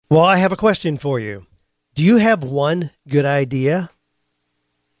Well, I have a question for you. Do you have one good idea?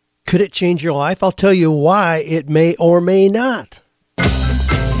 Could it change your life? I'll tell you why it may or may not.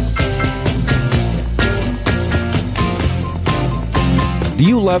 Do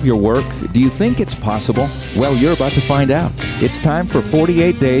you love your work? Do you think it's possible? Well, you're about to find out. It's time for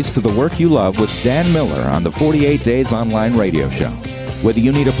 48 Days to the Work You Love with Dan Miller on the 48 Days Online Radio Show. Whether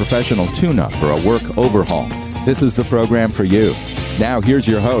you need a professional tune-up or a work overhaul, this is the program for you. Now, here's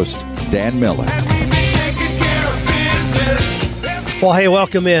your host, Dan Miller. Well, hey,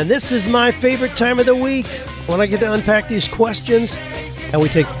 welcome in. This is my favorite time of the week when I get to unpack these questions, and we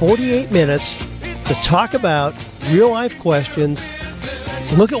take 48 minutes to talk about real-life questions,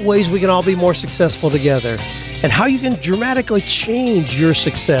 look at ways we can all be more successful together, and how you can dramatically change your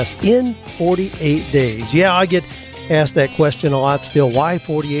success in 48 days. Yeah, I get asked that question a lot still. Why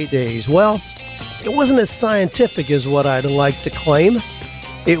 48 days? Well, it wasn't as scientific as what I'd like to claim.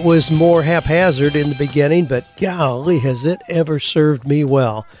 It was more haphazard in the beginning, but golly, has it ever served me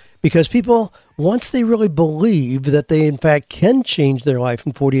well. Because people, once they really believe that they in fact can change their life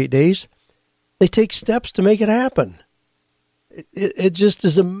in 48 days, they take steps to make it happen. It just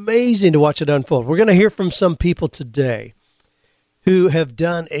is amazing to watch it unfold. We're going to hear from some people today who have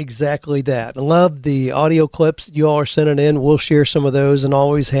done exactly that. I love the audio clips you all are sending in. We'll share some of those and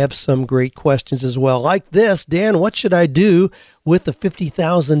always have some great questions as well. Like this, Dan, what should I do with the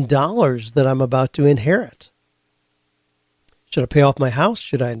 $50,000 that I'm about to inherit? Should I pay off my house?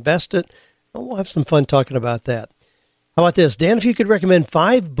 Should I invest it? Well, we'll have some fun talking about that. How about this? Dan, if you could recommend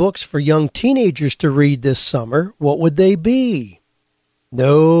 5 books for young teenagers to read this summer, what would they be?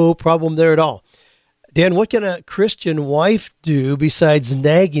 No problem there at all. Dan, what can a Christian wife do besides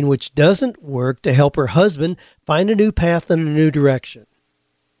nagging, which doesn't work, to help her husband find a new path and a new direction?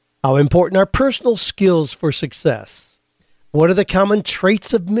 How important are personal skills for success? What are the common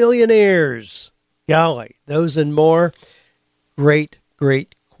traits of millionaires? Golly, those and more. Great,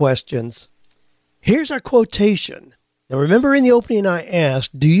 great questions. Here's our quotation. Now, remember in the opening I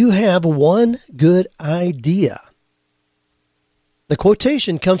asked, do you have one good idea? The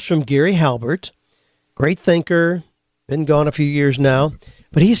quotation comes from Gary Halbert, great thinker, been gone a few years now.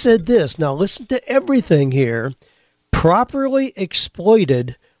 But he said this, now listen to everything here. Properly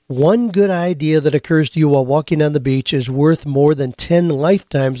exploited, one good idea that occurs to you while walking on the beach is worth more than 10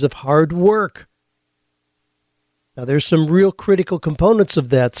 lifetimes of hard work. Now, there's some real critical components of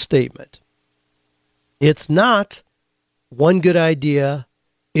that statement. It's not one good idea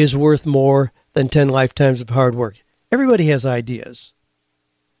is worth more than 10 lifetimes of hard work. Everybody has ideas.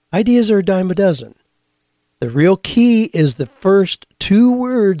 Ideas are a dime a dozen. The real key is the first 2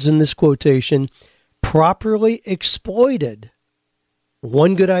 words in this quotation, properly exploited.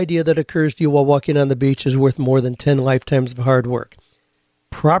 One good idea that occurs to you while walking on the beach is worth more than 10 lifetimes of hard work.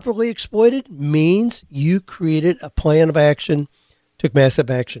 Properly exploited means you created a plan of action, took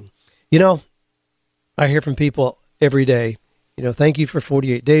massive action. You know, I hear from people every day, thank you for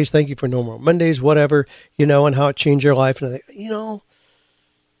 48 days, thank you for No More Mondays, whatever, and how it changed your life. And I think,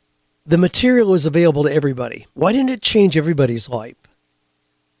 the material is available to everybody. Why didn't it change everybody's life?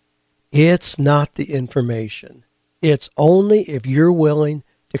 It's not the information. It's only if you're willing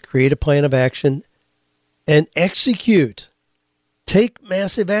to create a plan of action and execute. Take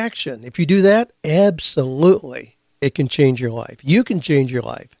massive action. If you do that, absolutely, it can change your life. You can change your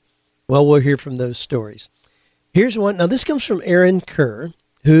life. Well, we'll hear from those stories. Here's one. Now, this comes from Aaron Kerr,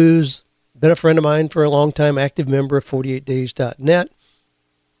 who's been a friend of mine for a long time, active member of 48days.net.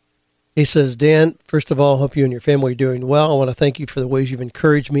 He says, Dan, first of all, hope you and your family are doing well. I want to thank you for the ways you've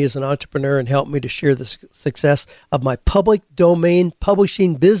encouraged me as an entrepreneur and helped me to share the success of my public domain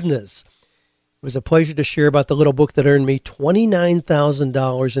publishing business. It was a pleasure to share about the little book that earned me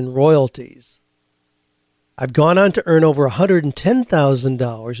 $29,000 in royalties. I've gone on to earn over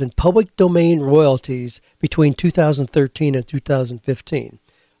 $110,000 in public domain royalties between 2013 and 2015.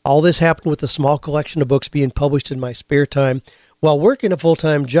 All this happened with a small collection of books being published in my spare time while working a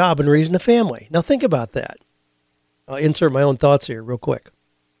full-time job and raising a family. Now think about that. I'll insert my own thoughts here real quick.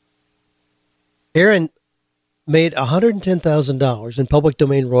 Aaron made $110,000 in public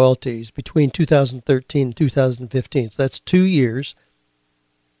domain royalties between 2013 and 2015. So that's 2 years.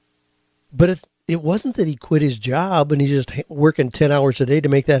 But it wasn't that he quit his job and he's just working 10 hours a day to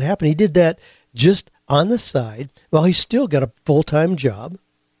make that happen. He did that just on the side while he still got a full-time job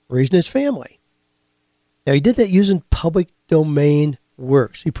raising his family. Now, he did that using public domain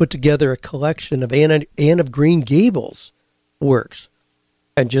works. He put together a collection of Anne of Green Gables works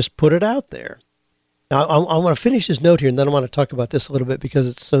and just put it out there. Now, I want to finish his note here, and then I want to talk about this a little bit because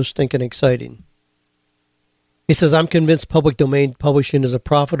it's so stinking exciting. He says, I'm convinced public domain publishing is a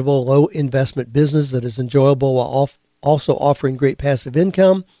profitable, low investment business that is enjoyable while also offering great passive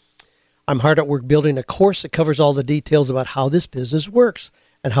income. I'm hard at work building a course that covers all the details about how this business works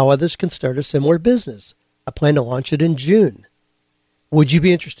and how others can start a similar business. I plan to launch it in June. Would you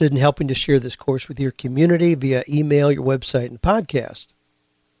be interested in helping to share this course with your community via email, your website, and podcast?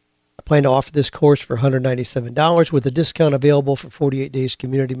 I plan to offer this course for $197 with a discount available for 48 days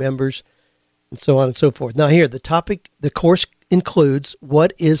community members, and so on and so forth. Now here, the course includes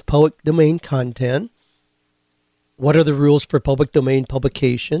what is public domain content, what are the rules for public domain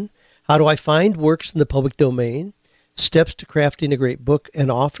publication, how do I find works in the public domain, steps to crafting a great book and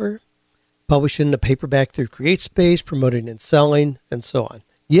offer, publishing a paperback through CreateSpace, promoting and selling, and so on.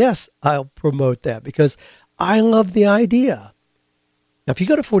 Yes, I'll promote that because I love the idea. Now, if you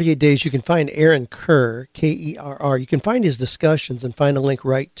go to 48 Days, you can find Aaron Kerr, Kerr. You can find his discussions and find a link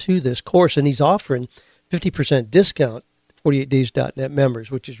right to this course. And he's offering 50% discount to 48days.net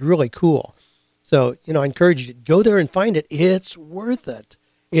members, which is really cool. So, I encourage you to go there and find it. It's worth it.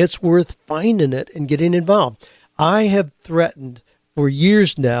 It's worth finding it and getting involved. I have threatened for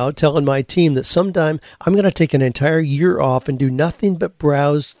years now, telling my team that sometime I'm going to take an entire year off and do nothing but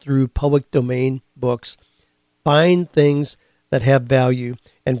browse through public domain books, find things that have value,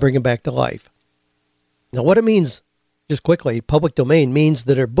 and bring them back to life. Now, what it means, just quickly, public domain means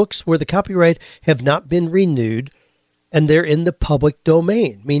that are books where the copyright have not been renewed and they're in the public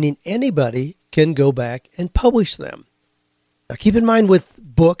domain, meaning anybody can go back and publish them. Now, keep in mind with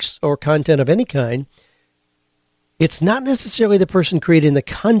books or content of any kind, it's not necessarily the person creating the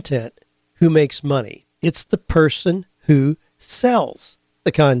content who makes money. It's the person who sells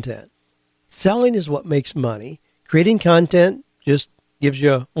the content. Selling is what makes money. Creating content just gives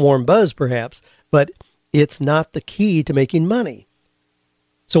you a warm buzz, perhaps, but it's not the key to making money.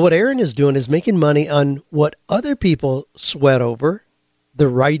 So what Aaron is doing is making money on what other people sweat over, the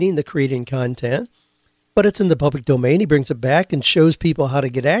writing, the creating content, but it's in the public domain. He brings it back and shows people how to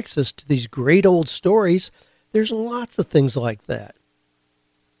get access to these great old stories. There's lots of things like that.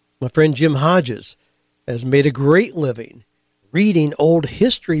 My friend Jim Hodges has made a great living reading old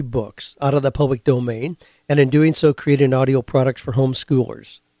history books out of the public domain, and in doing so, creating audio products for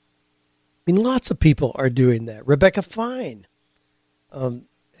homeschoolers. I mean, lots of people are doing that. Rebecca Fine,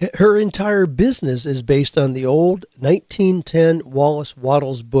 her entire business is based on the old 1910 Wallace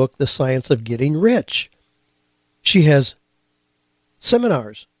Wattles book, The Science of Getting Rich. She has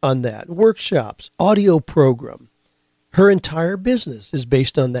seminars on that, workshops, audio program. Her entire business is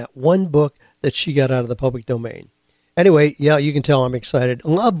based on that one book that she got out of the public domain. Anyway, yeah, you can tell I'm excited.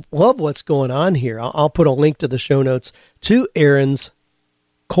 Love what's going on here. I'll put a link to the show notes to Aaron's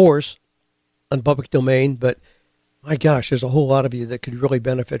course on public domain, but my gosh, there's a whole lot of you that could really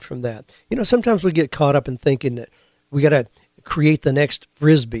benefit from that. Sometimes we get caught up in thinking that we got to create the next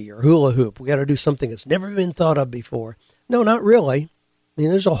Frisbee or hula hoop. We got to do something that's never been thought of before. No, not really. I mean,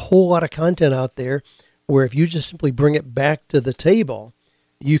 there's a whole lot of content out there where if you just simply bring it back to the table,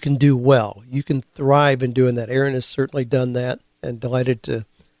 you can do well. You can thrive in doing that. Aaron has certainly done that, and delighted to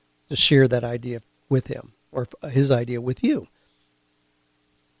share that idea with him, or his idea with you.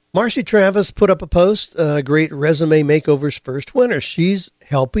 Marcy Travis put up a post, great resume makeovers first winner. She's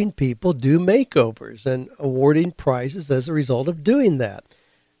helping people do makeovers and awarding prizes as a result of doing that.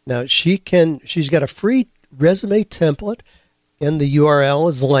 Now, she's got a free resume template, and the URL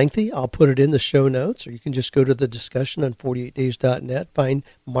is lengthy. I'll put it in the show notes, or you can just go to the discussion on 48days.net, find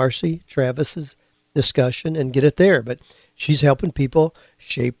Marcy Travis's discussion, and get it there. But she's helping people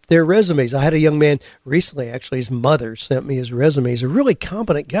shape their resumes. I had a young man recently, actually, his mother sent me his resume. He's a really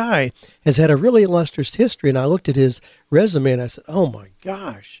competent guy, has had a really illustrious history, and I looked at his resume, and I said, oh my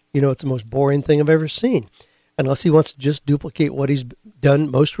gosh, it's the most boring thing I've ever seen. Unless he wants to just duplicate what he's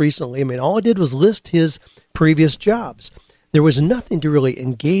done most recently. I mean, all I did was list his previous jobs. There was nothing to really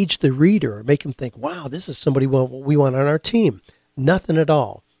engage the reader or make him think, wow, this is somebody we want on our team. Nothing at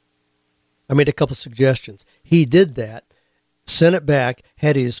all. I made a couple suggestions. He did that, sent it back,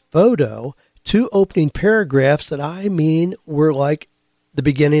 had his photo, 2 opening paragraphs that were like the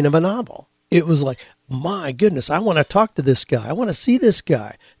beginning of a novel. It was like, my goodness, I want to talk to this guy. I want to see this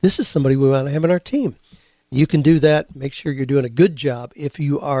guy. This is somebody we want to have on our team. You can do that. Make sure you're doing a good job if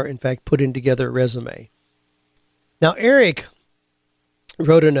you are, in fact, putting together a resume. Now, Eric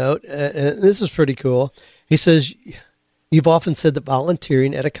wrote a note, and this is pretty cool. He says, you've often said that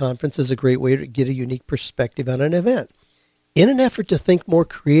volunteering at a conference is a great way to get a unique perspective on an event. In an effort to think more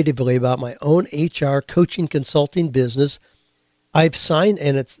creatively about my own HR coaching consulting business, I've signed,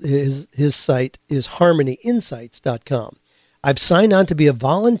 and his site is harmonyinsights.com. I've signed on to be a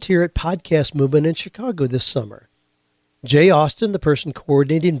volunteer at Podcast Movement in Chicago this summer. Jay Austin, the person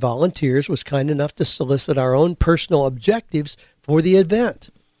coordinating volunteers, was kind enough to solicit our own personal objectives for the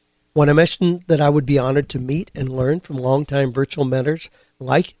event. When I mentioned that I would be honored to meet and learn from longtime virtual mentors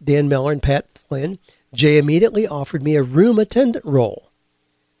like Dan Miller and Pat Flynn, Jay immediately offered me a room attendant role.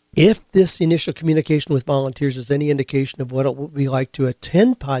 If this initial communication with volunteers is any indication of what it will be like to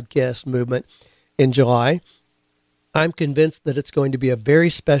attend Podcast Movement in July, I'm convinced that it's going to be a very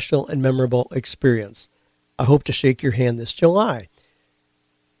special and memorable experience. I hope to shake your hand this July.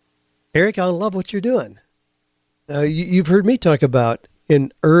 Eric, I love what you're doing. You've heard me talk about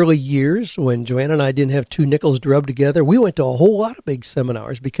in early years when Joanna and I didn't have two nickels to rub together, we went to a whole lot of big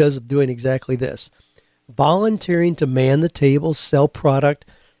seminars because of doing exactly this. Volunteering to man the tables, sell product,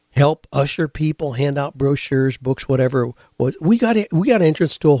 help usher people, hand out brochures, books, whatever. We got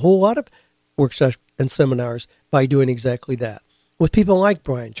entrance to a whole lot of workshops and seminars by doing exactly that. With people like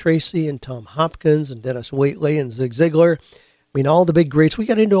Brian Tracy and Tom Hopkins and Dennis Waitley and Zig Ziglar, I mean, all the big greats, we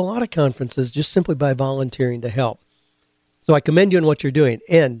got into a lot of conferences just simply by volunteering to help. So I commend you on what you're doing.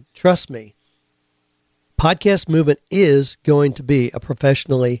 And trust me, Podcast Movement is going to be a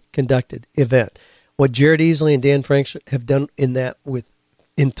professionally conducted event. What Jared Easley and Dan Franks have done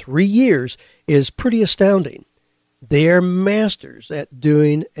in 3 years is pretty astounding. They are masters at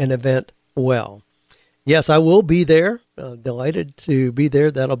doing an event well. Yes, I will be there. Delighted to be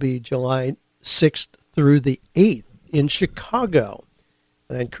there. That'll be July 6th through the 8th in Chicago.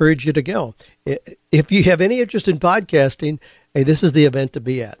 And I encourage you to go. If you have any interest in podcasting, hey, this is the event to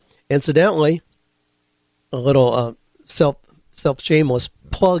be at. Incidentally, a little self-shameless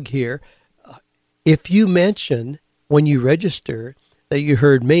plug here. If you mention when you register that you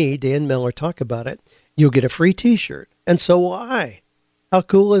heard me, Dan Miller, talk about it, you'll get a free T-shirt. And so will I. How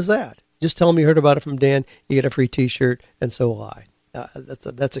cool is that? Just tell them you heard about it from Dan, you get a free T-shirt, and so will I.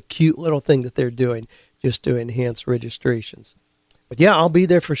 That's a cute little thing that they're doing just to enhance registrations. But yeah, I'll be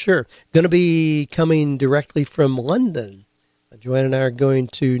there for sure. Going to be coming directly from London. Joanne and I are going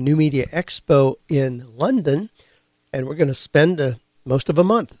to New Media Expo in London, and we're going to spend most of a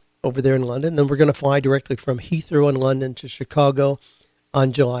month over there in London. Then we're going to fly directly from Heathrow in London to Chicago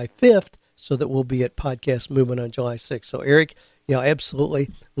on July 5th, so that we'll be at Podcast Movement on July 6th. So Eric, yeah, absolutely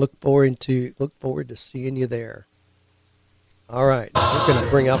look forward to seeing you there. All right, we're going to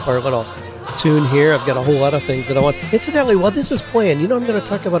bring up our little tune here. I've got a whole lot of things that I want. Incidentally, while this is playing, I'm going to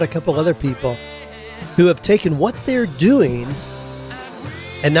talk about a couple other people who have taken what they're doing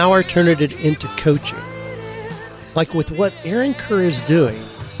and now are turning it into coaching. Like with what Aaron Kerr is doing,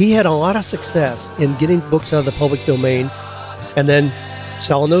 he had a lot of success in getting books out of the public domain and then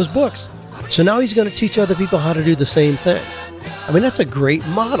selling those books. So now he's going to teach other people how to do the same thing. I mean, that's a great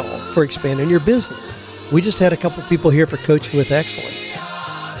model for expanding your business. We just had a couple people here for Coaching with Excellence.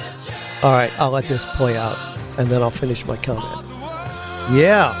 All right, I'll let this play out, and then I'll finish my comment.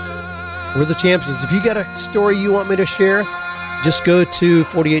 Yeah, we're the champions. If you got a story you want me to share, just go to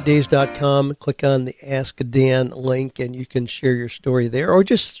 48days.com, click on the Ask Dan link, and you can share your story there. Or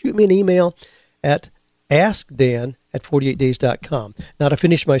just shoot me an email at askdan@48days.com. Now to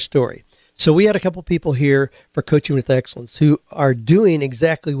finish my story. So we had a couple people here for Coaching with Excellence who are doing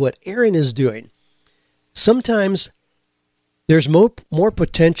exactly what Aaron is doing. Sometimes there's more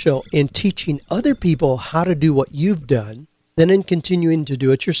potential in teaching other people how to do what you've done than in continuing to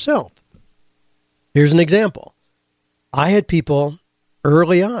do it yourself. Here's an example. I had people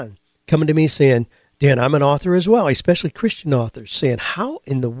early on coming to me saying, Dan, I'm an author as well, especially Christian authors, saying, how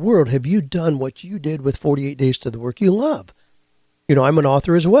in the world have you done what you did with 48 Days to the Work You Love? I'm an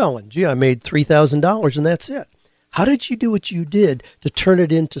author as well, and gee, I made $3,000 and that's it. How did you do what you did to turn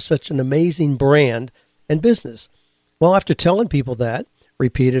it into such an amazing brand and business? Well, after telling people that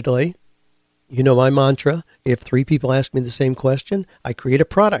repeatedly, my mantra, if 3 people ask me the same question, I create a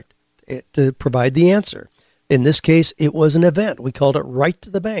product to provide the answer. In this case, it was an event. We called it Write to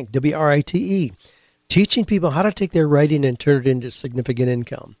the Bank, WRITE, teaching people how to take their writing and turn it into significant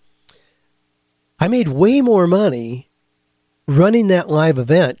income. I made way more money running that live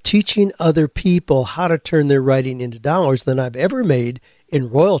event, teaching other people how to turn their writing into dollars than I've ever made in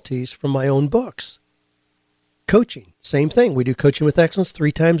royalties from my own books. Coaching, same thing. We do Coaching with Excellence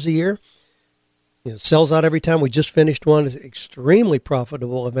 3 times a year. Sells out every time. We just finished one. It's an extremely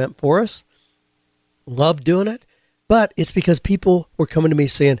profitable event for us. Love doing it. But it's because people were coming to me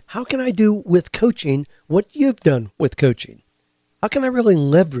saying, how can I do with coaching what you've done with coaching? How can I really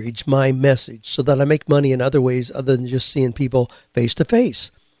leverage my message so that I make money in other ways other than just seeing people face to face?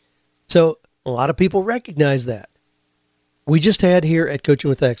 So a lot of people recognize that. We just had here at Coaching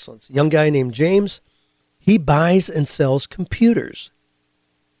with Excellence a young guy named James. He buys and sells computers.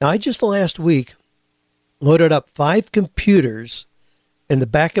 Now, I just last week loaded up 5 computers in the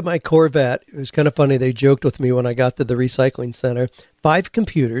back of my Corvette. It was kind of funny. They joked with me when I got to the recycling center. 5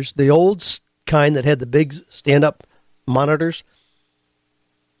 computers, the old kind that had the big stand-up monitors.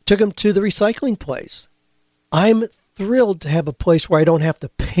 Took them to the recycling place. I'm thrilled to have a place where I don't have to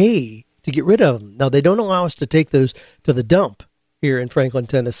pay to get rid of them. Now, they don't allow us to take those to the dump here in Franklin,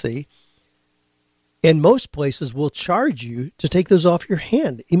 Tennessee. And most places will charge you to take those off your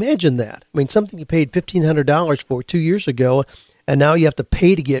hand. Imagine that. I mean, something you paid $1,500 for 2 years ago, and now you have to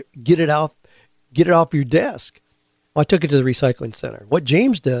pay to get it off your desk. Well, I took it to the recycling center. What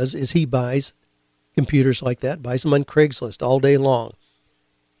James does is he buys computers like that, buys them on Craigslist all day long.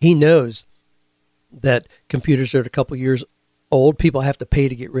 He knows that computers are a couple years old. People have to pay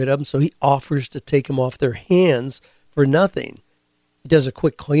to get rid of them, so he offers to take them off their hands for nothing. He does a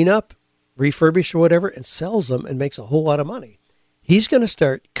quick cleanup, refurbish or whatever, and sells them and makes a whole lot of money. He's going to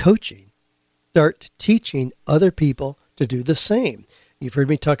start teaching other people to do the same. You've heard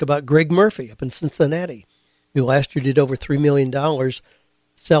me talk about Greg Murphy up in Cincinnati, who last year did over $3 million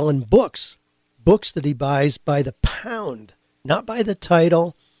selling books that he buys by the pound, not by the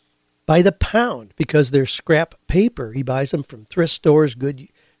title, by the pound, because they're scrap paper. He buys them from thrift stores,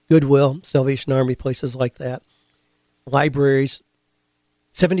 Goodwill, Salvation Army, places like that, libraries.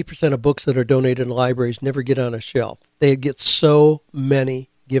 70% of books that are donated in libraries never get on a shelf. They get so many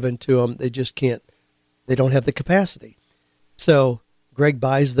given to them, they just can't, they don't have the capacity. So Greg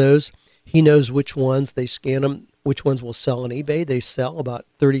buys those. He knows which ones, they scan them, which ones will sell on eBay. They sell about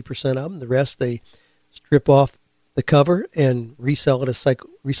 30% of them. The rest they strip off the cover and resell it as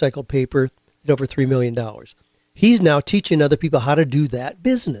recycled paper at over $3 million. He's now teaching other people how to do that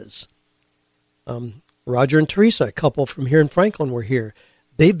business. Roger and Teresa, a couple from here in Franklin, were here.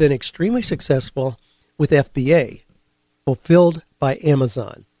 They've been extremely successful with FBA, Fulfilled by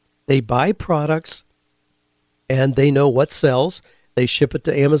Amazon. They buy products and they know what sells. They ship it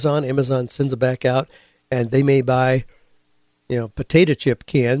to Amazon. Amazon sends it back out, and they may buy, potato chip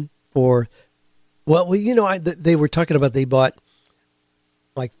can for, they were talking about they bought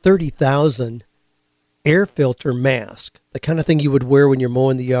like 30,000 air filter masks, the kind of thing you would wear when you're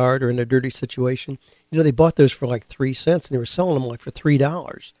mowing the yard or in a dirty situation. They bought those for like 3 cents, and they were selling them like for $3.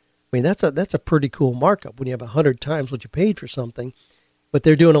 I mean, that's a pretty cool markup when you have 100 times what you paid for something. But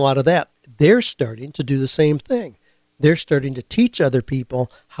they're doing a lot of that. They're starting to do the same thing. They're starting to teach other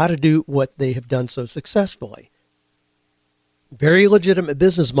people how to do what they have done so successfully. Very legitimate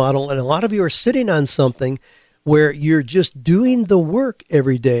business model, and a lot of you are sitting on something where you're just doing the work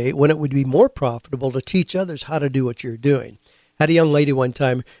every day when it would be more profitable to teach others how to do what you're doing. I had a young lady one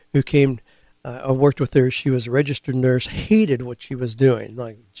time who came, I worked with her. She was a registered nurse, hated what she was doing.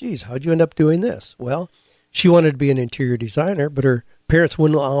 Like, geez, how'd you end up doing this? Well, she wanted to be an interior designer, but her parents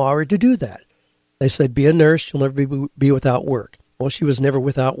wouldn't allow her to do that. They said, be a nurse, you'll never be without work. Well, she was never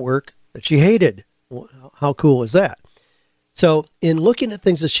without work that she hated. Well, how cool is that? So in looking at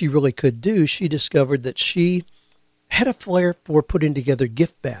things that she really could do, she discovered that she had a flair for putting together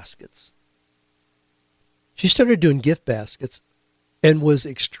gift baskets. She started doing gift baskets and was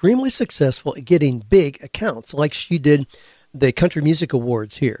extremely successful at getting big accounts, like she did the Country Music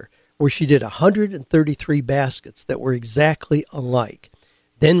Awards here, where she did 133 baskets that were exactly alike.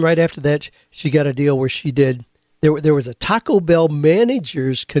 Then right after that, she got a deal where she did, there was a Taco Bell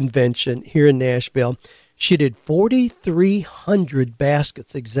managers convention here in Nashville. She did 4,300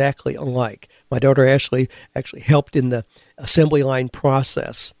 baskets exactly alike. My daughter Ashley actually helped in the assembly line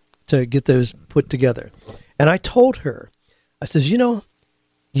process to get those put together. And I told her, I says,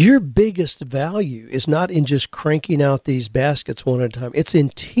 your biggest value is not in just cranking out these baskets one at a time. It's in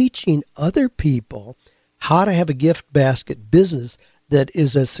teaching other people how to have a gift basket business that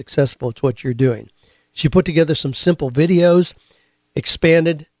is as successful as what you're doing. She put together some simple videos,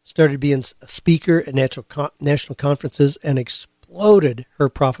 expanded, started being a speaker at national conferences, and exploded her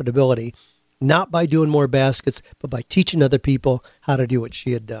profitability, not by doing more baskets, but by teaching other people how to do what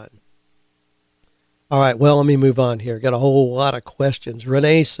she had done. All right, well, let me move on here. Got a whole lot of questions.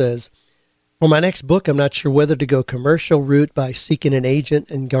 Renee says, for my next book, I'm not sure whether to go commercial route by seeking an agent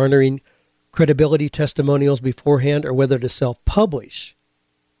and garnering credibility testimonials beforehand, or whether to self-publish.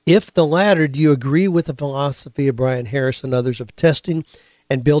 If the latter, do you agree with the philosophy of Brian Harris and others of testing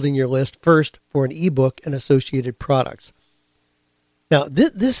and building your list first for an ebook and associated products? Now,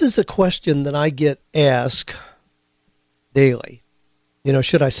 this is a question that I get asked daily.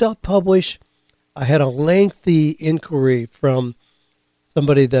 Should I self-publish? I had a lengthy inquiry from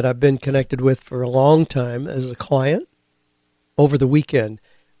somebody that I've been connected with for a long time as a client over the weekend.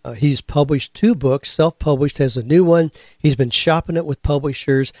 He's published 2 books, self-published, has a new one. He's been shopping it with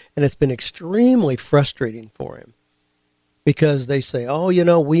publishers, and it's been extremely frustrating for him because they say,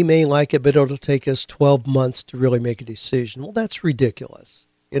 oh, we may like it, but it'll take us 12 months to really make a decision. Well, that's ridiculous.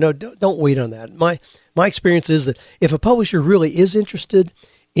 Don't wait on that. My experience is that if a publisher really is interested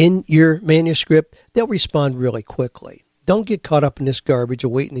in your manuscript, they'll respond really quickly. Don't get caught up in this garbage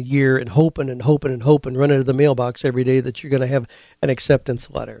of waiting a year and hoping, running to the mailbox every day that you're going to have an acceptance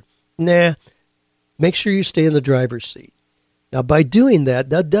letter. Nah, make sure you stay in the driver's seat. Now, by doing that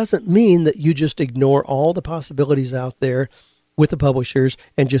doesn't mean that you just ignore all the possibilities out there with the publishers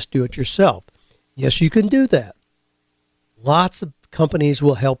and just do it yourself. Yes, you can do that. Lots of companies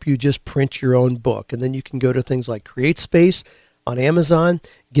will help you just print your own book, and then you can go to things like CreateSpace on Amazon,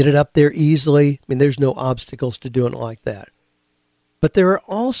 get it up there easily. I mean, there's no obstacles to doing it like that. But there are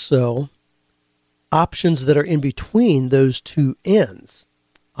also options that are in between those two ends.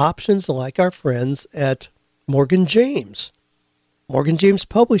 Options like our friends at Morgan James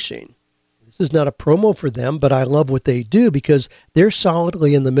Publishing. This is not a promo for them, but I love what they do because they're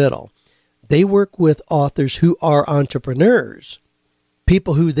solidly in the middle. They work with authors who are entrepreneurs,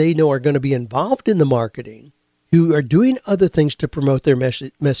 people who they know are going to be involved in the marketing, who are doing other things to promote their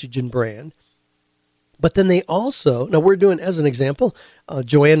message and brand. But then they also, now we're doing, as an example,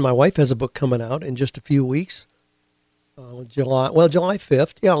 Joanne, my wife, has a book coming out in just a few weeks. July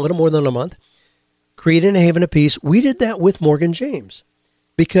 5th, a little more than a month. Creating a Haven of Peace. We did that with Morgan James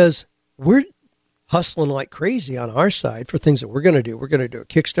because we're hustling like crazy on our side for things that we're going to do. We're going to do a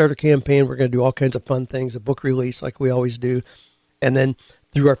Kickstarter campaign. We're going to do all kinds of fun things, a book release like we always do. And then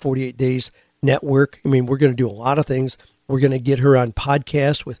through our 48 Days network, we're going to do a lot of things. We're going to get her on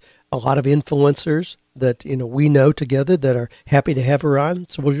podcasts with a lot of influencers that, we know together that are happy to have her on.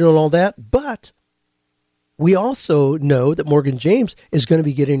 So we're doing all that. But we also know that Morgan James is going to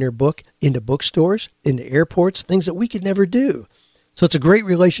be getting her book into bookstores, into airports, things that we could never do. So it's a great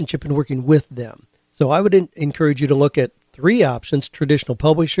relationship in working with them. So I would encourage you to look at 3 options: traditional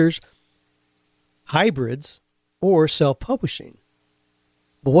publishers, hybrids, or self-publishing.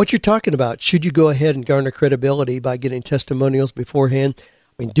 But what you're talking about, should you go ahead and garner credibility by getting testimonials beforehand?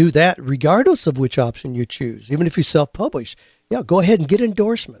 Do that regardless of which option you choose. Even if you self-publish, go ahead and get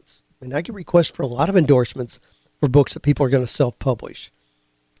endorsements. I get requests for a lot of endorsements for books that people are going to self-publish.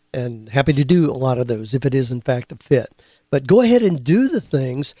 And happy to do a lot of those if it is, in fact, a fit. But go ahead and do the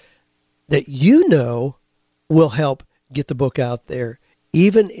things that will help get the book out there,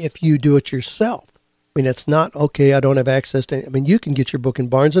 even if you do it yourself. It's not, okay, I don't have access to it. You can get your book in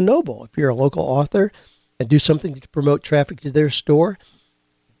Barnes & Noble if you're a local author and do something to promote traffic to their store.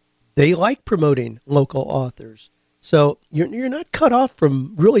 They like promoting local authors. So you're not cut off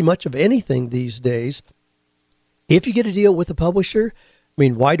from really much of anything these days. If you get a deal with a publisher,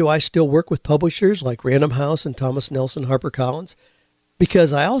 why do I still work with publishers like Random House and Thomas Nelson, HarperCollins?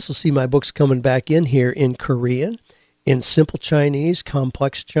 Because I also see my books coming back in here in Korean, in Simple Chinese,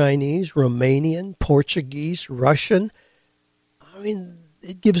 Complex Chinese, Romanian, Portuguese, Russian.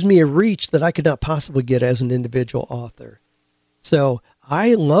 It gives me a reach that I could not possibly get as an individual author. So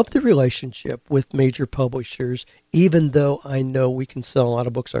I love the relationship with major publishers, even though I know we can sell a lot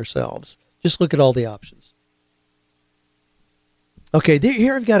of books ourselves. Just look at all the options. Okay,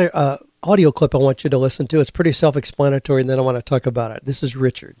 here I've got an audio clip I want you to listen to. It's pretty self-explanatory, and then I want to talk about it. This is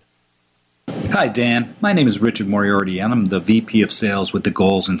Richard. Hi, Dan. My name is Richard Moriarty, and I'm the VP of Sales with the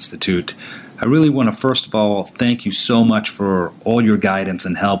Goals Institute. I really want to, first of all, thank you so much for all your guidance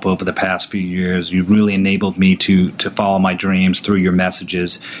and help over the past few years. You've really enabled me to follow my dreams through your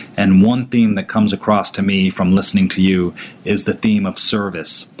messages. And one theme that comes across to me from listening to you is the theme of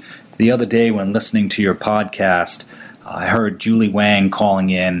service. The other day when listening to your podcast, I heard Julie Wang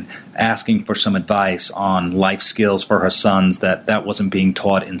calling in, asking for some advice on life skills for her sons that wasn't being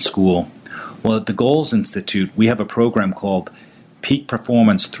taught in school. Well, at the Goals Institute, we have a program called Peak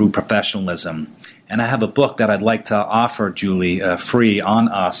Performance Through Professionalism. And I have a book that I'd like to offer Julie free on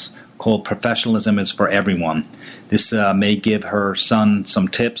us called Professionalism is for Everyone. This may give her son some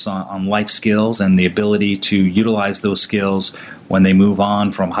tips on life skills and the ability to utilize those skills when they move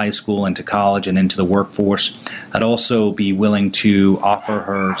on from high school into college and into the workforce. I'd also be willing to offer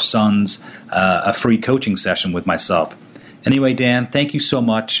her sons a free coaching session with myself. Anyway, Dan, thank you so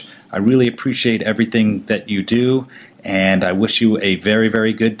much. I really appreciate everything that you do, and I wish you a very,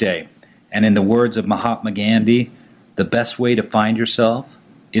 very good day. And in the words of Mahatma Gandhi, the best way to find yourself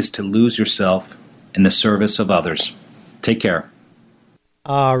is to lose yourself in the service of others. Take care.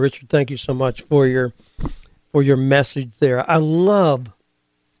 Richard, thank you so much for your message there. I love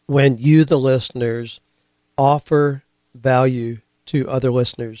when you, the listeners, offer value to other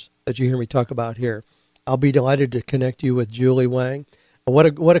listeners that you hear me talk about here. I'll be delighted to connect you with Julie Wang. What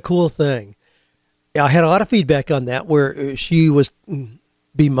a cool thing. I had a lot of feedback on that where she was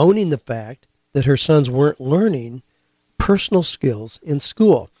bemoaning the fact that her sons weren't learning personal skills in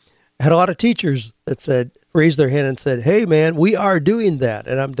school. I had a lot of teachers that raised their hand and said, hey, man, we are doing that.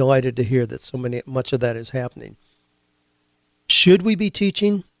 And I'm delighted to hear that much of that is happening. Should we be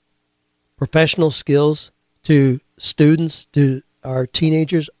teaching professional skills to students, to our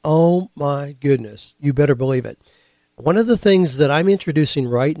teenagers? Oh, my goodness. You better believe it. One of the things that I'm introducing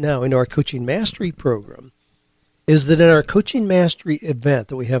right now into our Coaching Mastery program is that in our Coaching Mastery event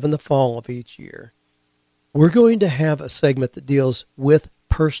that we have in the fall of each year, we're going to have a segment that deals with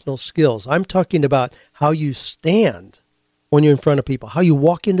personal skills. I'm talking about how you stand when you're in front of people, how you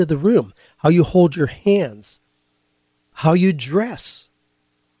walk into the room, how you hold your hands, how you dress,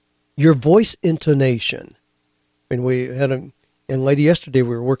 your voice intonation. And we had a young lady yesterday we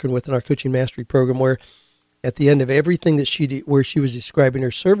were working with in our Coaching Mastery program where at the end of everything that where she was describing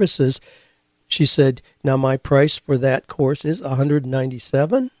her services, she said, now my price for that course is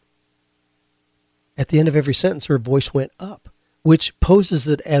 $197. At the end of every sentence, her voice went up, which poses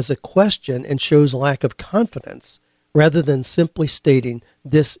it as a question and shows lack of confidence rather than simply stating,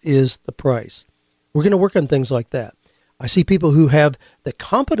 this is the price. We're going to work on things like that. I see people who have the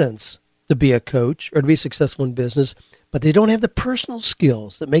competence to be a coach or to be successful in business, but they don't have the personal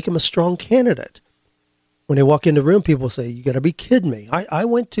skills that make them a strong candidate. When they walk into the room, people say, you got to be kidding me. I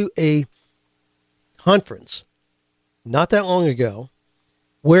went to a conference not that long ago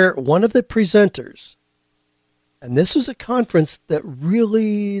where one of the presenters, and this was a conference that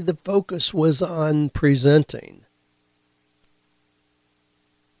really the focus was on presenting,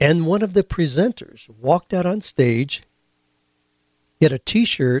 and one of the presenters walked out on stage, he had a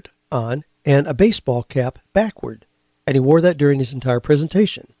T-shirt on and a baseball cap backward, and he wore that during his entire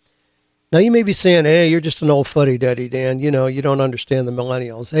presentation. Now, you may be saying, hey, you're just an old fuddy-duddy, Dan. You know, you don't understand the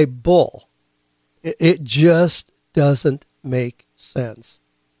millennials. Hey, bull. It just doesn't make sense.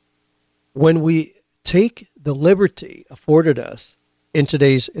 When we take the liberty afforded us in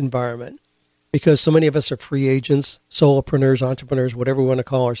today's environment, because so many of us are free agents, solopreneurs, entrepreneurs, whatever we want to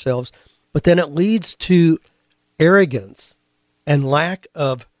call ourselves, but then it leads to arrogance and lack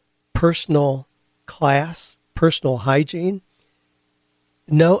of personal class, personal hygiene.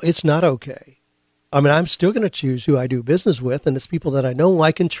 No, it's not okay. I mean, I'm still going to choose who I do business with, and it's people that I know,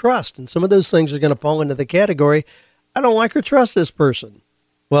 like, and trust. And some of those things are going to fall into the category, I don't like or trust this person.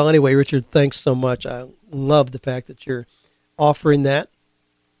 Well, anyway, Richard, thanks so much. I love the fact that you're offering that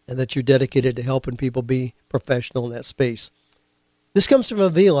and that you're dedicated to helping people be professional in that space. This comes from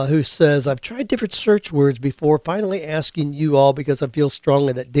Avila, who says, I've tried different search words before, finally asking you all because I feel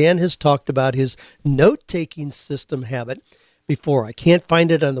strongly that Dan has talked about his note-taking system habit before. I can't find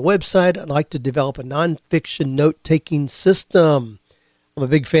it on the website. I'd like to develop a nonfiction note-taking system. I'm a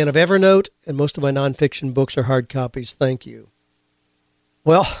big fan of Evernote, and most of my nonfiction books are hard copies. Thank you.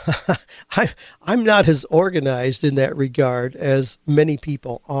 Well, I'm not as organized in that regard as many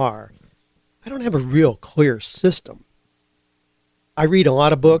people are. I don't have a real clear system. I read a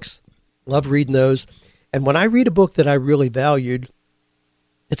lot of books, love reading those, and when I read a book that I really valued,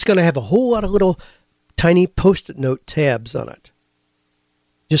 it's going to have a whole lot of little tiny Post-it note tabs on it.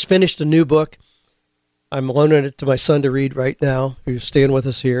 Just finished a new book. I'm loaning it to my son to read right now, who's staying with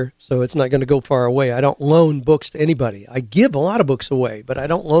us here, so it's not going to go far away. I don't loan books to anybody. I give a lot of books away, but I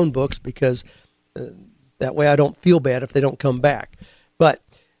don't loan books because that way I don't feel bad if they don't come back. But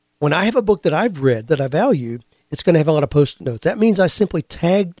when I have a book that I've read, that I value, it's going to have a lot of Post-it notes. That means I simply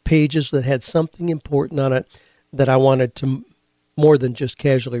tagged pages that had something important on it that I wanted to more than just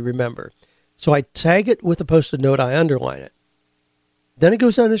casually remember. So I tag it with a Post-it note, I underline it. Then it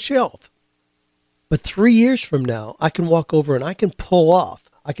goes on the shelf. But 3 years from now, I can walk over and I can pull off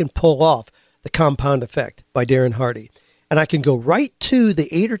The Compound Effect by Darren Hardy. And I can go right to the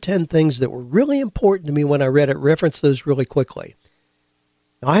 8 or 10 things that were really important to me when I read it, reference those really quickly.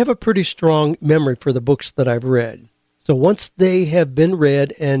 Now, I have a pretty strong memory for the books that I've read. So once they have been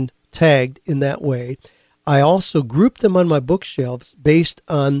read and tagged in that way, I also group them on my bookshelves based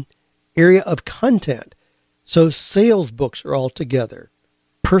on area of content. So sales books are all together.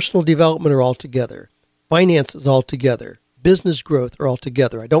 Personal development are all together. Finance is all together. Business growth are all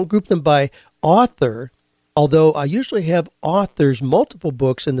together. I don't group them by author, although I usually have authors, multiple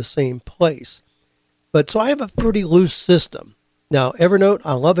books in the same place. But so I have a pretty loose system. Now, Evernote,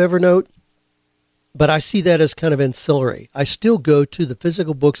 I love Evernote, but I see that as kind of ancillary. I still go to the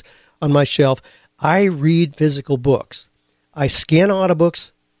physical books on my shelf. I read physical books. I scan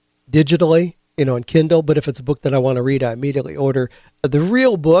audiobooks digitally in Kindle. But if it's a book that I want to read, I immediately order the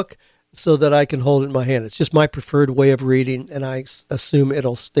real book so that I can hold it in my hand. It's just my preferred way of reading, and I assume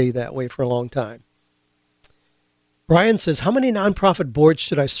it'll stay that way for a long time. Brian says, how many nonprofit boards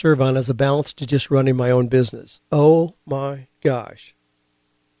should I serve on as a balance to just running my own business? Oh my gosh.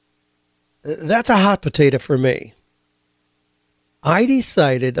 That's a hot potato for me. I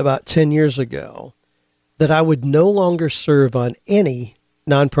decided about 10 years ago that I would no longer serve on any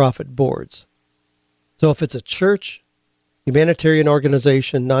nonprofit boards. So if it's a church, humanitarian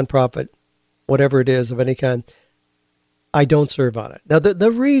organization, nonprofit, whatever it is of any kind, I don't serve on it. Now,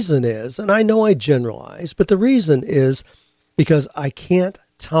 the reason is, and I know I generalize, but the reason is because I can't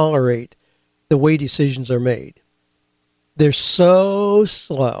tolerate the way decisions are made. They're so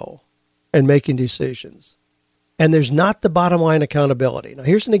slow in making decisions. And there's not the bottom line accountability. Now,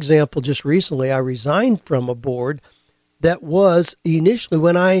 here's an example. Just recently, I resigned from a board that was initially,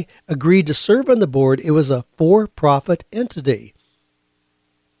 when I agreed to serve on the board, it was a for-profit entity.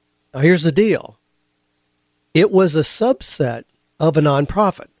 Now, here's the deal. It was a subset of a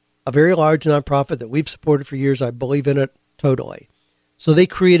nonprofit, a very large nonprofit that we've supported for years. I believe in it totally. So they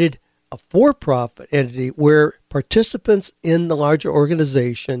created a for-profit entity where participants in the larger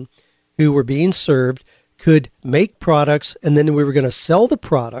organization who were being served could make products, and then we were going to sell the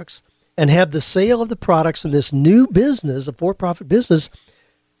products and have the sale of the products in this new business, a for-profit business,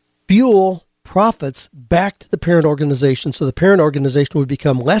 fuel profits back to the parent organization so the parent organization would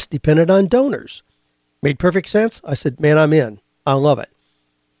become less dependent on donors. Made perfect sense? I said, man, I'm in. I love it.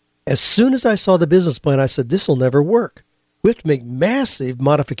 As soon as I saw the business plan, I said, this will never work. We have to make massive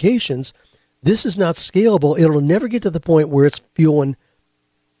modifications. This is not scalable. It'll never get to the point where it's fueling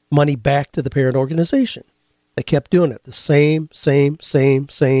money back to the parent organization. They kept doing it the same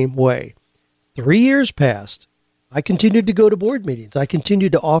way. 3 years passed. I continued to go to board meetings. I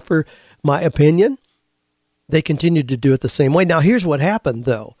continued to offer my opinion. They continued to do it the same way. Now, here's what happened,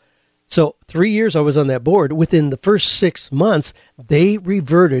 though. So 3 years I was on that board. Within the first 6 months, they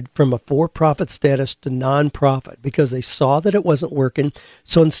reverted from a for-profit status to nonprofit because they saw that it wasn't working.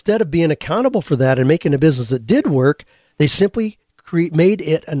 So instead of being accountable for that and making a business that did work, they simply made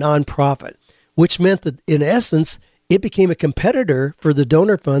it a nonprofit, which meant that, in essence, it became a competitor for the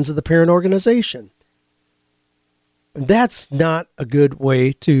donor funds of the parent organization. That's not a good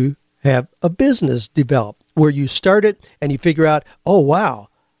way to have a business develop, where you start it and you figure out, oh, wow,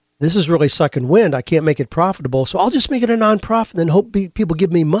 this is really sucking wind. I can't make it profitable, so I'll just make it a nonprofit and then hope people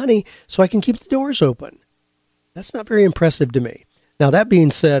give me money so I can keep the doors open. That's not very impressive to me. Now, that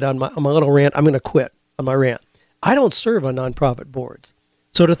being said, on my little rant, I'm going to quit on my rant. I don't serve on nonprofit boards.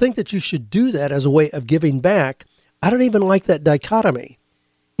 So to think that you should do that as a way of giving back, I don't even like that dichotomy.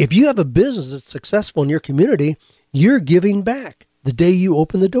 If you have a business that's successful in your community, you're giving back the day you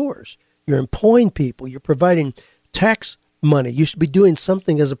open the doors. You're employing people. You're providing tax money. You should be doing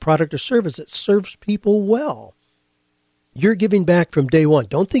something as a product or service that serves people well. You're giving back from day one.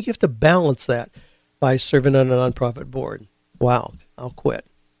 Don't think you have to balance that by serving on a nonprofit board. Wow, I'll quit.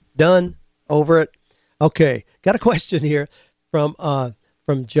 Done. Over it. Okay, got a question here from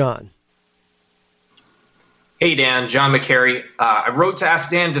John. Hey, Dan, John McCary. I wrote to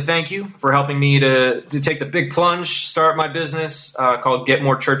ask Dan to thank you for helping me to take the big plunge, start my business called Get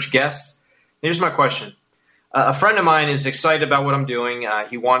More Church Guests. Here's my question. A friend of mine is excited about what I'm doing.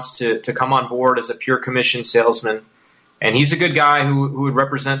 He wants to come on board as a pure commission salesman, and he's a good guy who would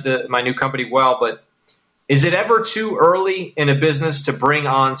represent my new company well, but is it ever too early in a business to bring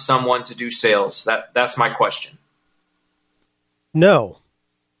on someone to do sales? That's my question. No.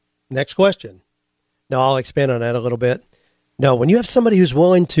 Next question. No, I'll expand on that a little bit. No, when you have somebody who's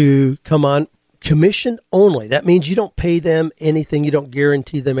willing to come on commission only, that means you don't pay them anything. You don't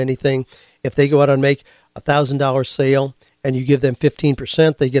guarantee them anything. If they go out and make $1,000 sale and you give them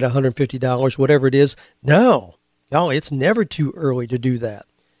 15%, they get $150, whatever it is. No, golly, it's never too early to do that.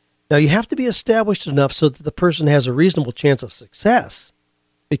 Now, you have to be established enough so that the person has a reasonable chance of success.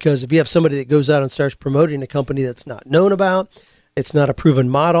 Because if you have somebody that goes out and starts promoting a company that's not known about, it's not a proven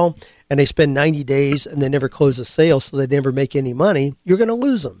model, and they spend 90 days and they never close a sale, so they never make any money, you're going to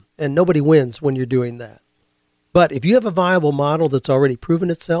lose them. And nobody wins when you're doing that. But if you have a viable model that's already proven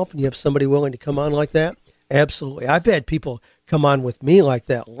itself and you have somebody willing to come on like that, absolutely. I've had people come on with me like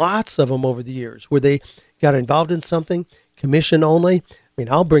that, lots of them over the years, where they got involved in something, commission only. I mean,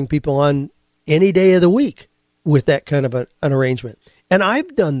 I'll bring people on any day of the week with that kind of an arrangement. And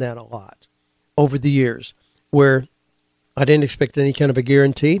I've done that a lot over the years where I didn't expect any kind of a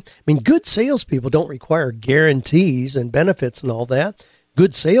guarantee. I mean, good salespeople don't require guarantees and benefits and all that.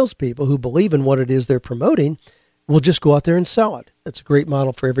 Good salespeople who believe in what it is they're promoting will just go out there and sell it. That's a great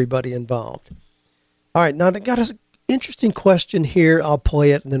model for everybody involved. All right, now I got an interesting question here. I'll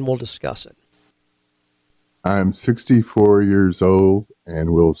play it and then we'll discuss it. I'm 64 years old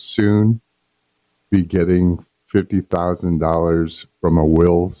and will soon be getting $50,000 from a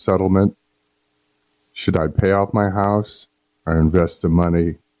will settlement. Should I pay off my house or invest the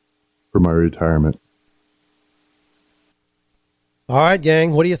money for my retirement? All right,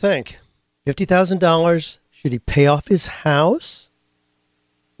 gang, what do you think? $50,000, should he pay off his house,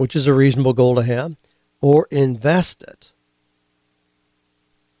 which is a reasonable goal to have, or invest it?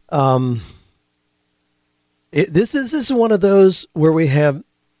 This is one of those where we have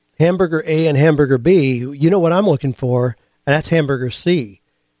hamburger A and hamburger B. You know what I'm looking for, and that's hamburger C.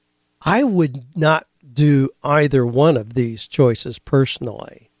 I would not do either one of these choices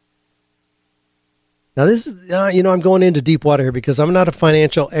personally. Now, this is, I'm going into deep water here because I'm not a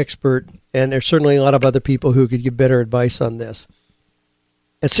financial expert, and there's certainly a lot of other people who could give better advice on this.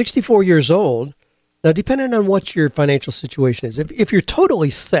 At 64 years old, now, depending on what your financial situation is, if you're totally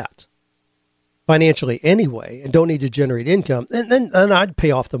set financially anyway and don't need to generate income, then I'd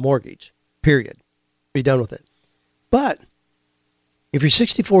pay off the mortgage, period. Be done with it. But if you're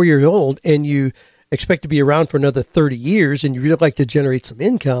 64 years old and you expect to be around for another 30 years and you really like to generate some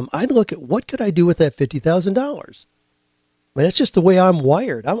income, I'd look at what could I do with that $50,000. I mean, that's just the way I'm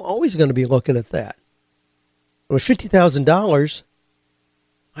wired. I'm always going to be looking at that. And with $50,000,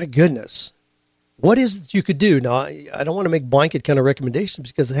 my goodness, what is it you could do? Now, I don't want to make blanket kind of recommendations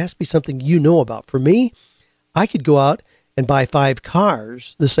because it has to be something you know about. For me, I could go out and buy 5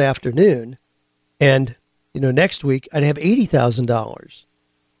 cars this afternoon, and next week I'd have $80,000.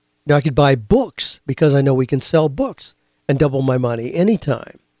 Now, I could buy books because I know we can sell books and double my money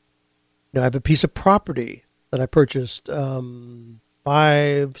anytime. I have a piece of property that I purchased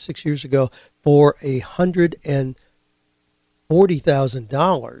 5-6 years ago for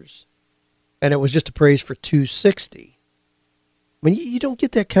 $140,000. And it was just appraised for $260,000. I mean, you don't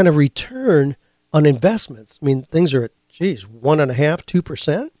get that kind of return on investments. I mean, things are at,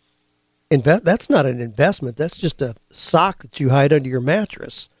 1.5%, 2%. That's not an investment. That's just a sock that you hide under your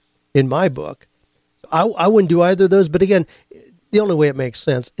mattress, in my book. I wouldn't do either of those. But again, the only way it makes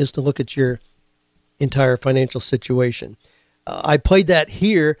sense is to look at your entire financial situation. I played that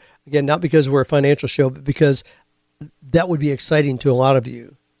here, again, not because we're a financial show, but because that would be exciting to a lot of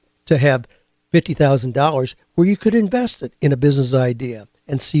you to have $50,000 where you could invest it in a business idea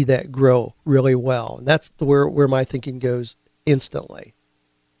and see that grow really well. And that's where my thinking goes instantly.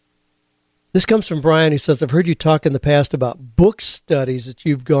 This comes from Brian, who says, I've heard you talk in the past about book studies that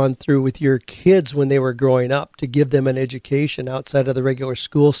you've gone through with your kids when they were growing up to give them an education outside of the regular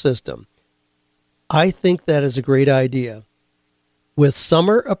school system. I think that is a great idea. With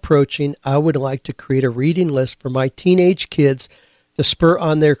summer approaching, I would like to create a reading list for my teenage kids to spur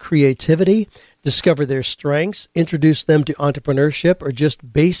on their creativity, discover their strengths, introduce them to entrepreneurship, or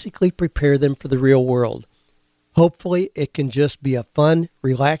just basically prepare them for the real world. Hopefully, it can just be a fun,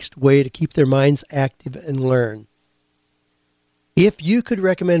 relaxed way to keep their minds active and learn. If you could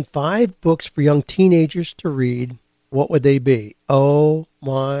recommend 5 books for young teenagers to read, what would they be? Oh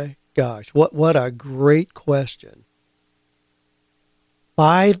my gosh, what a great question.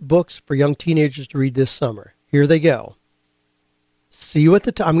 5 books for young teenagers to read this summer. Here they go. See You at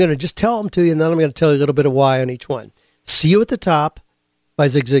the Top. I'm going to just tell them to you, and then I'm going to tell you a little bit of why on each one. See You at the Top by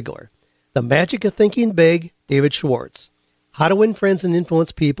Zig Ziglar. The Magic of Thinking Big, David Schwartz. How to Win Friends and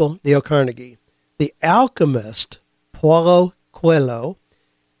Influence People, Dale Carnegie. The Alchemist, Paulo Coelho.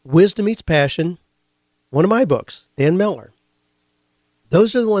 Wisdom Eats Passion, one of my books, Dan Miller.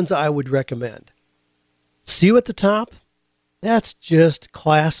 Those are the ones I would recommend. See You at the Top? That's just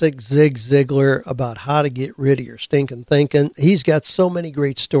classic Zig Ziglar about how to get rid of your stinking thinking. He's got so many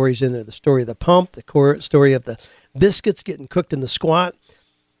great stories in there. The story of the pump, the story of the biscuits getting cooked in the squat.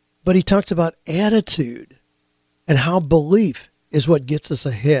 But he talks about attitude and how belief is what gets us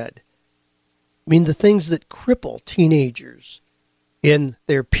ahead. I mean, the things that cripple teenagers in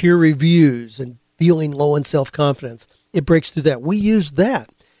their peer reviews and feeling low in self-confidence, it breaks through that. We use that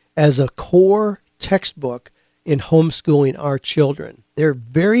as a core textbook in homeschooling our children. They're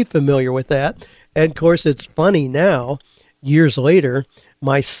very familiar with that. And of course, it's funny now, years later,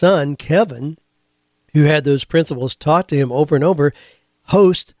 my son, Kevin, who had those principles taught to him over and over,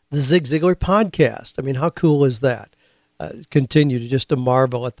 hosts the Zig Ziglar podcast. I mean, how cool is that? Continue to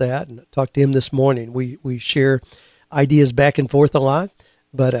marvel at that. And talk to him this morning. We share ideas back and forth a lot,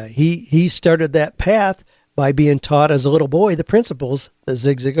 but he started that path by being taught as a little boy the principles that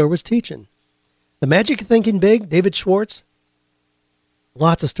Zig Ziglar was teaching. The Magic of Thinking Big, David Schwartz,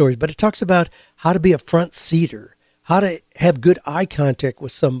 lots of stories, but it talks about how to be a front seater, how to have good eye contact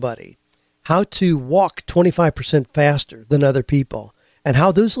with somebody, how to walk 25% faster than other people, and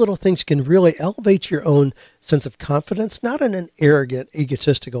how those little things can really elevate your own sense of confidence, not in an arrogant,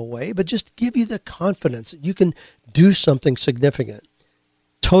 egotistical way, but just give you the confidence that you can do something significant.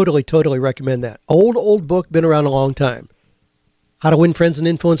 Totally, totally recommend that. Old book, been around a long time. How to Win Friends and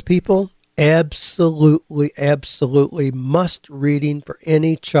Influence People. Absolutely, absolutely must reading for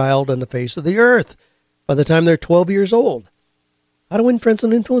any child on the face of the earth by the time they're 12 years old. How to Win Friends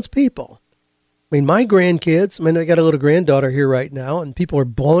and Influence People. I mean, my grandkids, I got a little granddaughter here right now, and people are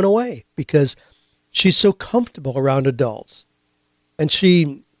blown away because she's so comfortable around adults. And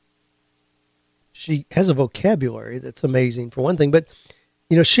she has a vocabulary that's amazing, for one thing. But,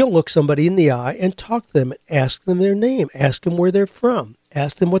 she'll look somebody in the eye and talk to them and ask them their name, ask them where they're from,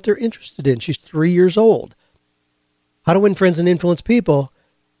 ask them what they're interested in. She's 3 years old. How to Win Friends and Influence People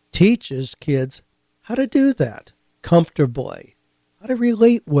teaches kids how to do that comfortably, how to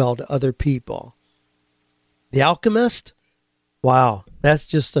relate well to other people. The Alchemist, wow, that's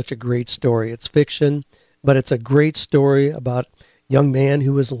just such a great story. It's fiction, but it's a great story about a young man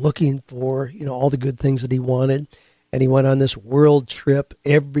who was looking for, all the good things that he wanted. And he went on this world trip.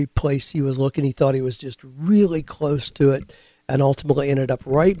 Every place he was looking, he thought he was just really close to it, and ultimately ended up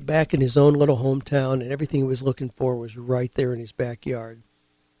right back in his own little hometown, and everything he was looking for was right there in his backyard.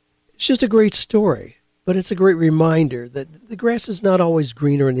 It's just a great story, but it's a great reminder that the grass is not always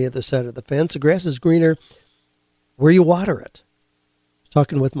greener on the other side of the fence. The grass is greener where you water it. I was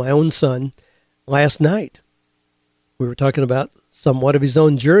talking with my own son last night. We were talking about somewhat of his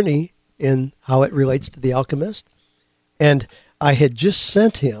own journey and how it relates to The Alchemist. And I had just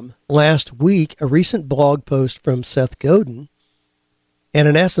sent him last week a recent blog post from Seth Godin. And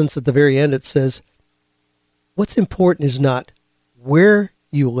in essence, at the very end, it says, what's important is not where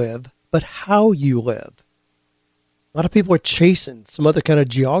you live, but how you live. A lot of people are chasing some other kind of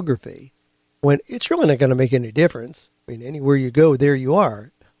geography when it's really not going to make any difference. I mean, anywhere you go, there you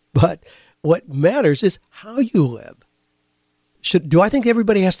are. But what matters is how you live. Do I think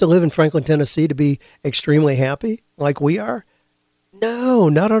everybody has to live in Franklin, Tennessee to be extremely happy like we are? No,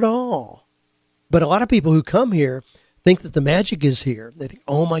 not at all. But a lot of people who come here think that the magic is here. They think,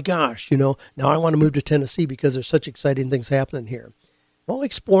 oh my gosh, now I want to move to Tennessee because there's such exciting things happening here. Well,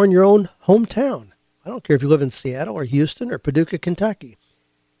 explore in your own hometown. I don't care if you live in Seattle or Houston or Paducah, Kentucky.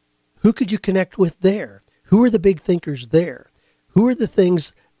 Who could you connect with there? Who are the big thinkers there? What are the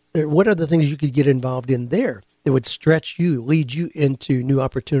things you could get involved in there that would stretch you, lead you into new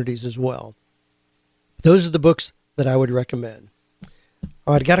opportunities as well? Those are the books that I would recommend.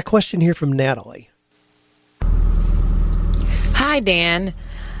 All right, I got a question here from Natalie. Hi, Dan.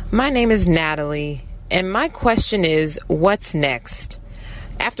 My name is Natalie, and my question is, what's next?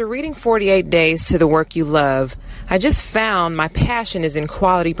 After reading 48 Days to the Work You Love, I just found my passion is in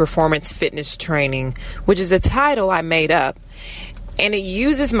quality performance fitness training, which is a title I made up. And it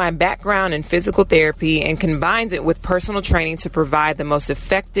uses my background in physical therapy and combines it with personal training to provide the most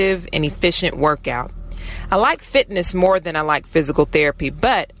effective and efficient workout. I like fitness more than I like physical therapy,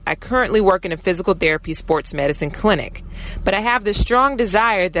 but I currently work in a physical therapy sports medicine clinic. But I have this strong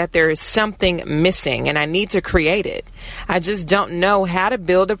desire that there is something missing and I need to create it. I just don't know how to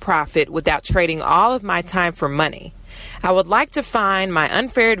build a profit without trading all of my time for money. I would like to find my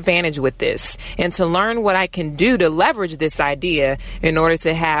unfair advantage with this and to learn what I can do to leverage this idea in order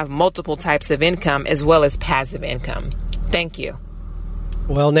to have multiple types of income as well as passive income. Thank you.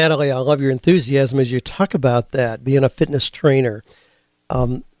 Well, Natalie, I love your enthusiasm as you talk about that, being a fitness trainer.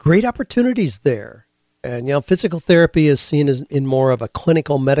 Great opportunities there. And, physical therapy is seen as in more of a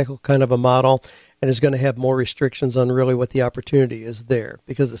clinical medical kind of a model and is going to have more restrictions on really what the opportunity is there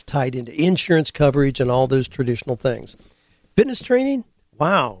because it's tied into insurance coverage and all those traditional things. Fitness training,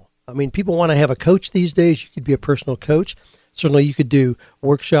 wow. I mean, people want to have a coach these days. You could be a personal coach. Certainly you could do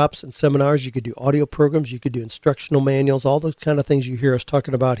workshops and seminars. You could do audio programs. You could do instructional manuals, all those kind of things you hear us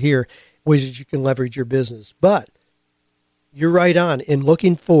talking about here, ways that you can leverage your business. But you're right on in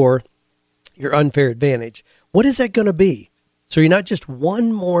looking for your unfair advantage. What is that going to be? So you're not just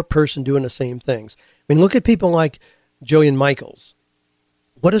one more person doing the same things. I mean, look at people like Jillian Michaels.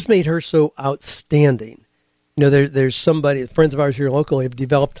 What has made her so outstanding? There's somebody, friends of ours here locally have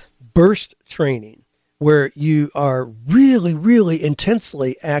developed burst training where you are really, really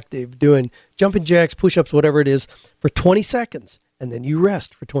intensely active doing jumping jacks, push-ups, whatever it is, for 20 seconds. And then you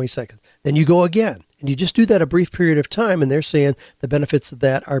rest for 20 seconds. Then you go again. And you just do that a brief period of time. And they're saying the benefits of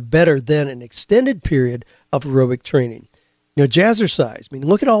that are better than an extended period of aerobic training. Jazzercise. I mean,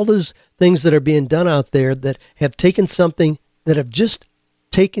 look at all those things that are being done out there that have taken something, that have just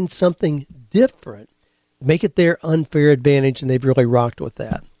taken something different, make it their unfair advantage, and they've really rocked with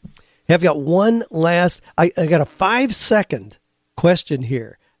that. I've got one last, I got a 5-second question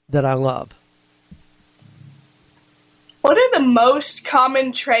here that I love. What are the most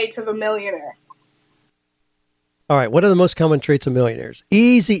common traits of a millionaire? All right, what are the most common traits of millionaires?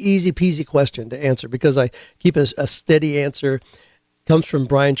 Easy peasy question to answer because I keep a steady answer. Comes from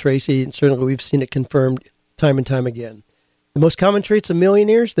Brian Tracy, and certainly we've seen it confirmed time and time again. The most common traits of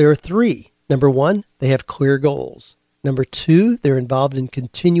millionaires, there are 3. Number 1, they have clear goals. Number 2, they're involved in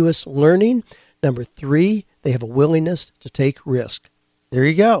continuous learning. Number 3, they have a willingness to take risk. There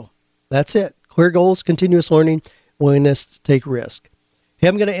you go. That's it. Clear goals, continuous learning, willingness to take risk. Hey,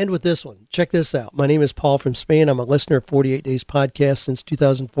 I'm going to end with this one. Check this out. My name is Paul from Spain. I'm a listener of 48 Days Podcast since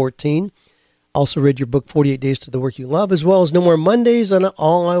 2014. Also read your book, 48 Days to the Work You Love, as well as No More Mondays, and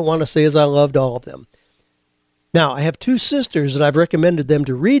all I want to say is I loved all of them. Now, I have 2 sisters that I've recommended them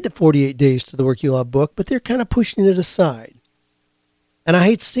to read the 48 Days to the Work You Love book, but they're kind of pushing it aside. And I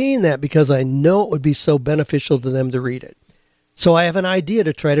hate seeing that because I know it would be so beneficial to them to read it. So I have an idea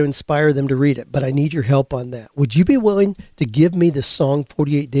to try to inspire them to read it, but I need your help on that. Would you be willing to give me the song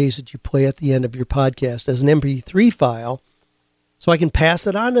 48 Days that you play at the end of your podcast as an MP3 file so I can pass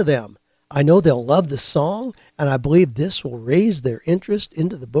it on to them? I know they'll love the song, and I believe this will raise their interest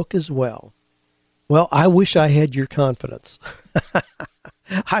into the book as well. Well, I wish I had your confidence.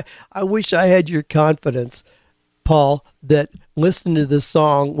 I wish I had your confidence, Paul, that listening to this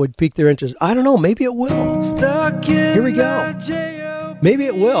song would pique their interest. I don't know. Maybe it will. Here we go. Maybe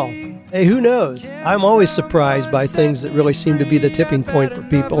it will. Hey, who knows? I'm always surprised by things that really seem to be the tipping point for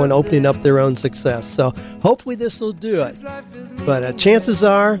people and opening up their own success. So hopefully this will do it. But chances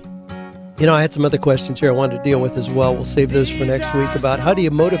are, I had some other questions here I wanted to deal with as well. We'll save those for next week about how do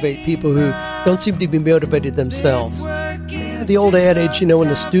you motivate people who don't seem to be motivated themselves. Yeah, the old adage, when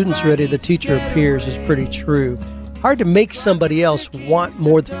the student's ready, the teacher appears is pretty true. Hard to make somebody else want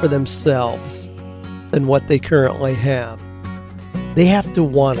more for themselves than what they currently have. They have to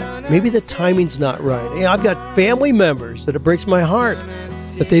want it. Maybe the timing's not right. Hey, I've got family members that it breaks my heart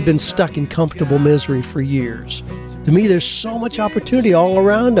that they've been stuck in comfortable misery for years. To me, there's so much opportunity all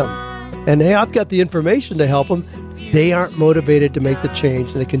around them. And hey, I've got the information to help them. They aren't motivated to make the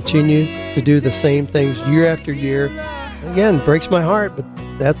change, and they continue to do the same things year after year. Again, breaks my heart, but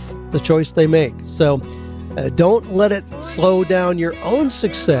that's the choice they make. So don't let it slow down your own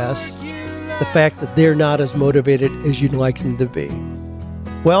success, the fact that they're not as motivated as you'd like them to be.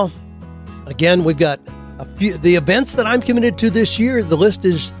 Well, again, we've got the events that I'm committed to this year. The list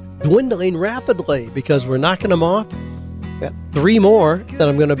is dwindling rapidly because we're knocking them off. Got 3 more that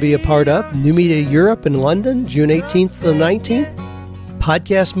I'm going to be a part of. New Media Europe in London, June 18th to the 19th.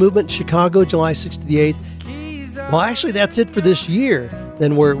 Podcast Movement Chicago, July 6th to the 8th. Well, actually, that's it for this year.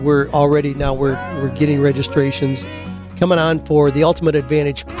 Then we're already now we're getting registrations coming on for the Ultimate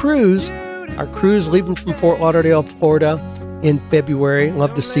Advantage Cruise. Our cruise leaving from Fort Lauderdale, Florida in February.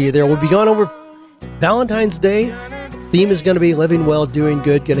 Love to see you there. We'll be gone over Valentine's Day. Theme is going to be living well, doing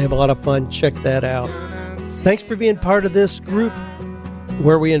good. Going to have a lot of fun. Check that out. Thanks for being part of this group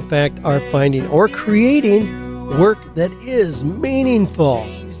where we, in fact, are finding or creating work that is meaningful,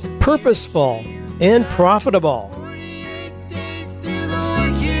 purposeful, and profitable.